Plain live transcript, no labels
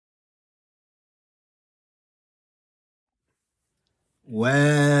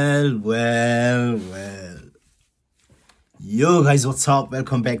Well. Yo guys, what's up?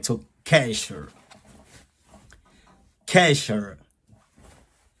 Welcome back to Kasha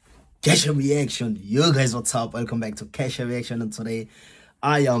reaction. Yo guys, what's up? Welcome back to Kasha reaction, and today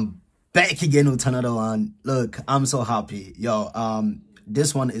I am back again with another one. Look, I'm so happy.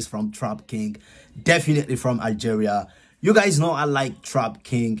 This one is from TrapKing, definitely from Algeria. You guys know I like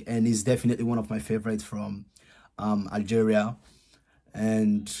TrapKing, and he's definitely one of my favorites from Algeria.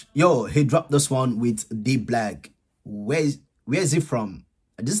 And he dropped this one with D Black. Where is he from?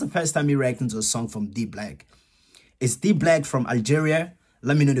 This is the first time he reacting to a song from D Black. Is D Black from Algeria?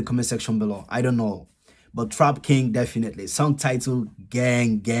 Let me know in the comment section below. I don't know, but TrapKing definitely. Song title: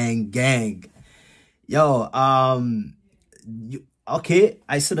 Gang. Okay,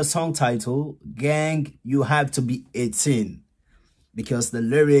 I see the song title, Gang. You have to be 18 because the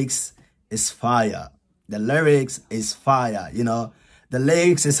lyrics is fire. The lyrics is fire. The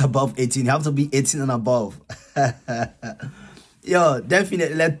lyrics is above 18. You have to be 18 and above.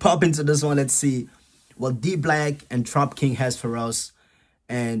 Definitely. Let's pop into this one. Let's see what D Black and TrapKing has for us.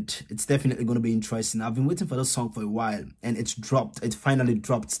 And it's definitely going to be interesting. I've been waiting for this song for a while. And it's dropped. It finally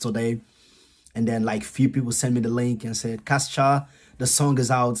dropped today. And then like few people sent me the link and said, Kasha, the song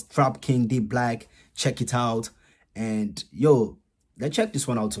is out. TrapKing, D Black. Check it out. And let's check this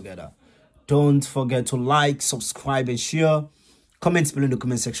one out together. Don't forget to like, subscribe, and share. Comment below in the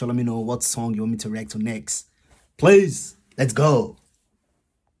comment section. Let me know what song you want me to react to next. Please, let's go.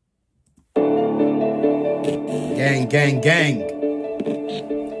 Gang.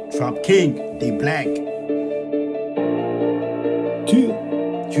 TrapKing, D Black.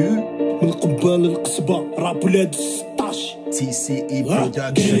 من قبال القصبة راب ولاد 16 TCE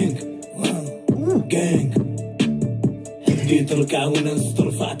Production. Gang بديت نركع وانا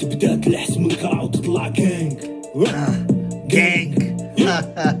رفعت بدات الحس من كرع وتطلع جانج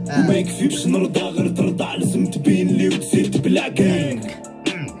وما يكفي باش نرضى غير ترضى لازم تبين لي وتزيد تبلع جانج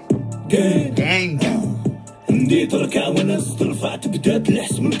بديت نركع وانا رفعت بدات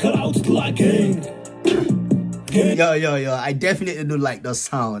الحس من كرع وتطلع جانج. Yo, I definitely do like the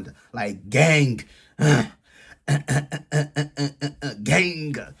sound. Like gang.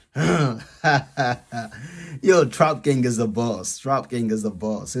 Gang. TrapKing is the boss. TrapKing is the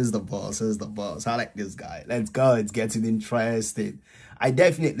boss. He's the boss. I like this guy. Let's go. It's getting interesting. I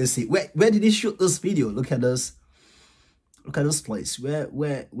definitely see. Where did he shoot this video? Look at this. Look at this place.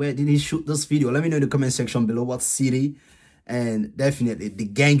 Where did he shoot this video? Let me know in the comment section below what city. And definitely the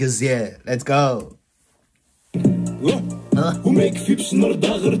gang is here. Let's go. وما يكفي باش نرضى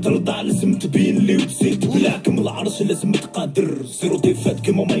غير ترضى لازم تبين لي وتزيد تبلع كم العرش لازم تقدر سيرو ضيفات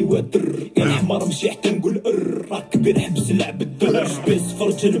كيما ما يودر يا الحمار مشي حتى نقول راك كبير حبس لعب الدر بس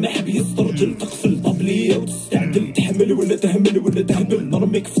فرج المحب يسترجل تقفل طبليه وتستعدل تحمل ولا تهمل ولا تهبل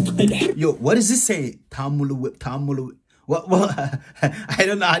نرميك في ثقيل. What does it say? Tamulu. What? I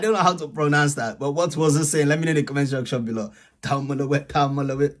don't know how to pronounce that. But what was it saying? Let me know in the comment section below. Tamulu.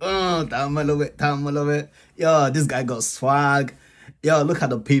 This guy got swag. Look at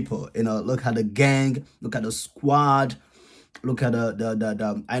the people. Look at the gang. Look at the squad. Look at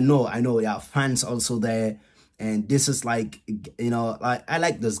the I know. Fans also there. And this is like, like I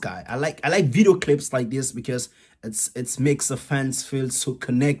like this guy. I like video clips like this because it makes the fans feel so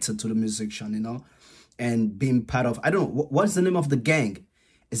connected to the musician, and being part of, I don't know, what's the name of the gang?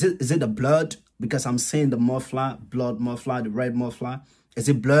 Is it the Blood? Because I'm saying the muffler, Blood muffler, the red muffler. Is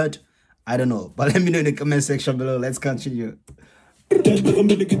it Blood? I don't know. But let me know in the comment section below. Let's continue.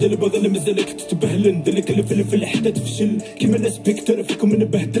 تغملك دلبغ انا مازالك تتبهل ندلك الفلفل حتى تفشل كيما الناس بيك تعرفكم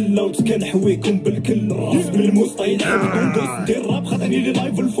نبهدل لو كان حويكم بالكل راس بالموس طايل عندوس ندير راب خاطرني لي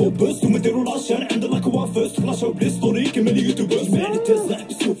لايف الفوبس وما ديروا لاشين عند لاكوافيس خلاشوا بلي ستوري كيما اليوتيوبرز معني تزاح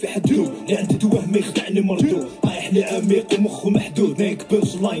بسو في حدو اللي عندي توهم يخدعني مردو طايح لي عميق ومخه محدود نايك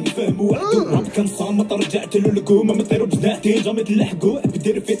بيرش لاين فاهم وحدو راب كان صامت رجعت له القومه ما طيروا بجناحتي جامي تلحقوا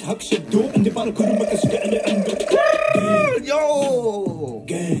بدير فيت هاك شدو عندي باركور ما كنشجعني عنده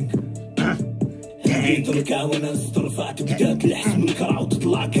gang بديت نركع وانا رفعت بدات الحس من كرع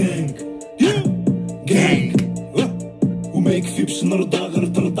وتطلع gang وما يكفي باش نرضى غير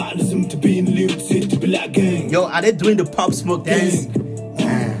ترضى لازم تبين لي وتزيد تبلع gang. Are they doing the pop smoke dance?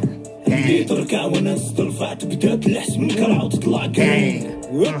 بديت نركع وانا رفعت بدات الحس من كرع وتطلع gang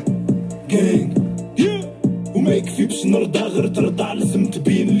وما يكفي باش نرضى غير ترضى لازم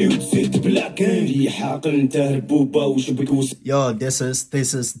تبين لي وتزيد تبلع كان دي حاقل انت هربوبه وشبك this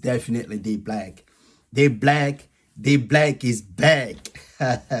is definitely D Black. D Black is back.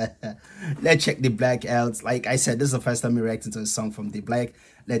 Let's check D Black out. Like I said, this is the first time we reacting to a song from D Black.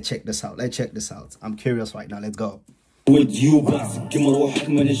 Let's check this out. I'm curious right now. Let's go. ولد يوبا سقم روحك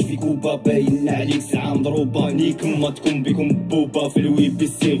مالاش في كوبا باين عليك ساعة مضروبة نيكم ما تكون بكم بوبا في الويب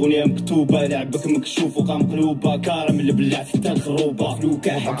بيسي غنية مكتوبة لعبك مكشوف وقع مقلوبة كارم البلع في حتى الخروبة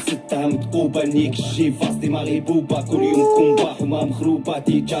فلوكا حبستها متقوبة نيك الجي فاس ديما بوبا كل يوم كومبا حما مخروبة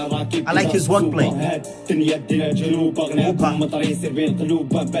تيجارة كيف I like his wordplay. هاد الدنيا دينا جلوبة غناكم مطري سير بين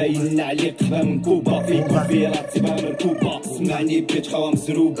قلوبة باين عليك قبا من كوبا في كوفيرات تبا مركوبة سمعني بيت خوا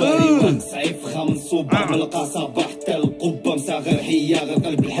مسروبة ريوان صعيف خا منصوبة من القصابة حتى القبة مساغر حية غير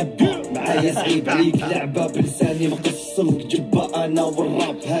قلب الحبة معايا صعيب عليك لعبة بلساني مقصلك جبة أنا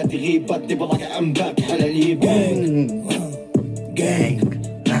والراب هادي غيبة دي بلاك أمباك حال علي Gang.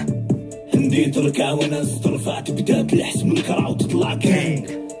 عندي تركة وانا استرفعت بدات الحس من كرع وتطلع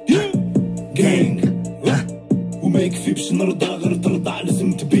Gang. جانج وما يكفي باش نرضى غير ترضى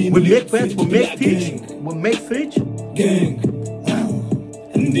لازم تبين We make what? We make fish? We make fish? جانج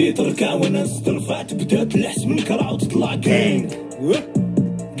عندي تركة وانا استرفعت بدات الحس من كرع وتطلع جانج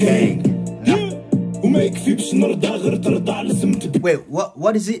Gang. وما يكفي باش نرضى غير ترضى لازم تبين Wait,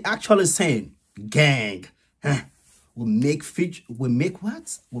 what is he actually saying? Gang. Huh? We make fish. We make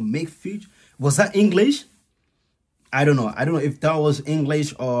what? We make fish. Was that English? I don't know. I don't know if that was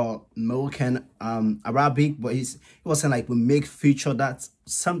English or Moroccan Arabic, but he was saying like we make future that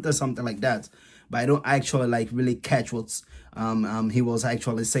something like that. But I don't actually like really catch what he was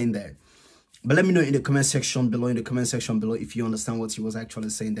actually saying there. But let me know in the comment section below, if you understand what he was actually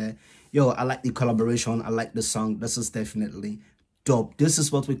saying there. Yo, I like the collaboration. I like the song. This is definitely dope. This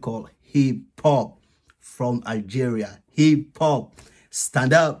is what we call hip hop from Algeria. Hip hop.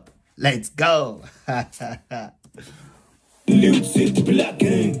 Stand up. Let's go.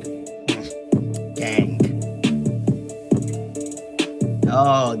 Gang.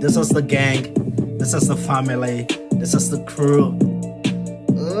 Oh, this is the gang. This is the family. This is the crew.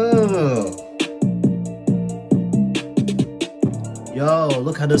 Oh. Yo,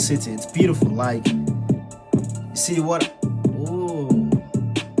 look at the city. It's beautiful. Like, you see what? Ooh.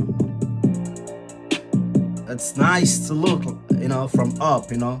 It's nice to look, you know, from up,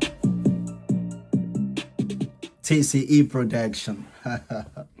 you know. TCE production.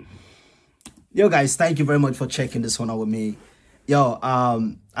 Yo, guys, thank you very much for checking this one out with me. Yo,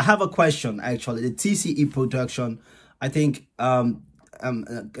 I have a question, actually. The TCE production, I think,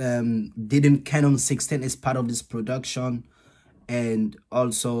 didn't Canon 16 is part of this production. And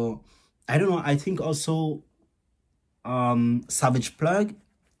also, I don't know, I think also Savage Plug.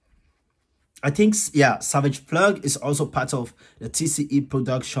 I think, yeah, Savage Plug is also part of the TCE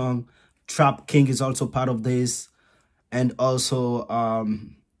production. TrapKing is also part of this. And also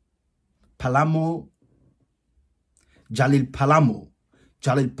Jalil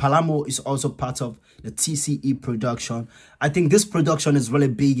Palamo is also part of the TCE production. I think this production is really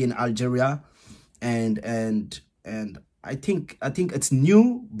big in Algeria, and I think it's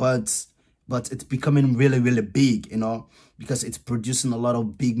new, but it's becoming really big, you know, because it's producing a lot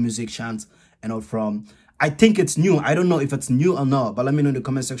of big musicians, you know, from, I think it's new. I don't know if it's new or not, but let me know in the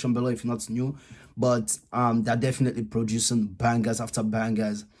comment section below if it's new. But they're definitely producing bangers after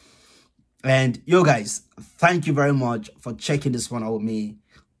bangers. And yo, guys, thank you very much for checking this one out with me.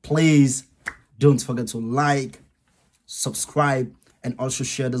 Please don't forget to like, subscribe, and also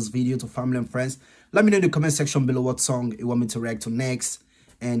share this video to family and friends. Let me know in the comment section below what song you want me to react to next.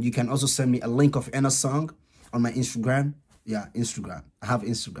 And you can also send me a link of any song on my Instagram. Yeah, Instagram. I have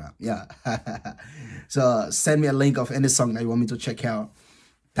Instagram. Yeah. So send me a link of any song that you want me to check out.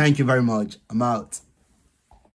 Thank you very much. I'm out.